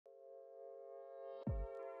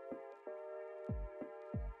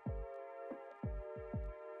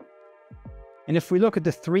And if we look at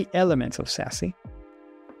the 3 elements of SASE,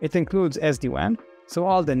 it includes SD-WAN, so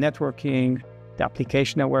all the networking, the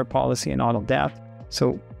application-aware policy, and all of that.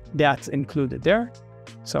 So that's included there.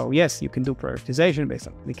 So yes, you can do prioritization based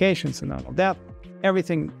on applications and all of that.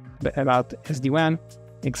 Everything about SD-WAN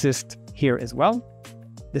exists here as well.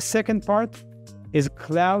 The second part is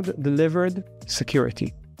cloud-delivered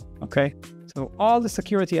security, okay? So all the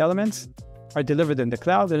security elements are delivered in the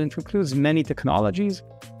cloud, and it includes many technologies.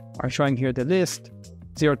 I'm showing here the list: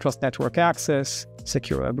 Zero Trust Network Access,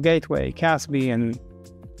 Secure Web Gateway, CASB, and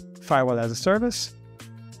Firewall as a Service.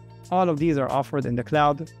 All of these are offered in the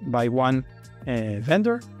cloud by one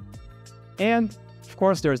vendor. And of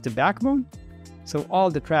course, there's the backbone. So all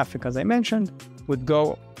the traffic, as I mentioned, would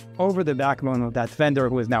go over the backbone of that vendor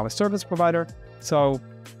who is now a service provider. So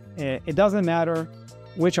it doesn't matter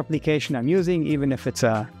which application I'm using, even if it's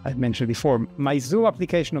I mentioned before, my zoo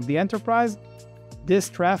application of the enterprise, this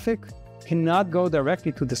traffic cannot go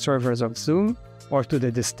directly to the servers of Zoom or to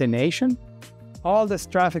the destination. All this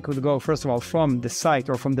traffic would go, first of all, from the site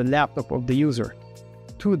or from the laptop of the user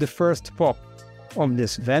to the first POP of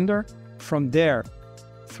this vendor. From there,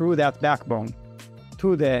 through that backbone,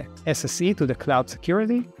 to the SSE, to the cloud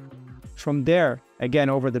security. From there, again,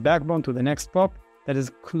 over the backbone to the next POP that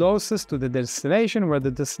is closest to the destination, where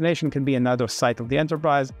the destination can be another site of the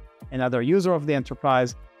enterprise, another user of the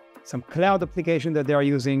enterprise, some cloud application that they are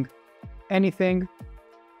using, anything,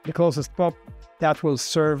 the closest POP, that will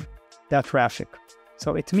serve that traffic.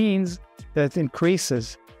 So it means that it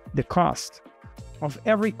increases the cost of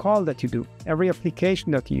every call that you do. Every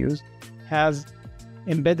application that you use has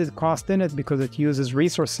embedded cost in it because it uses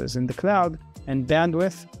resources in the cloud and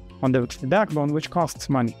bandwidth on the backbone, which costs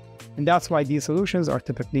money. And that's why these solutions are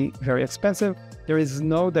typically very expensive. There is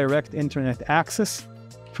no direct internet access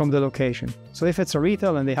from the location. So if it's a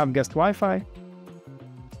retail and they have guest Wi-Fi,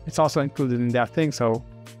 it's also included in that thing. So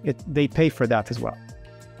they pay for that as well.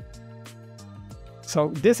 So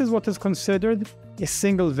this is what is considered a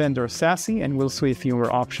single vendor SASE, and we'll see a few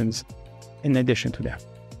more options in addition to that.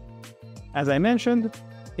 As I mentioned,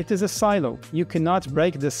 it is a silo. You cannot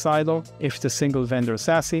break this silo if it's a single vendor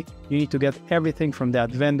SASE. You need to get everything from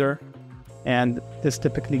that vendor, and this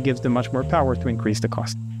typically gives them much more power to increase the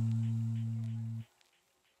cost.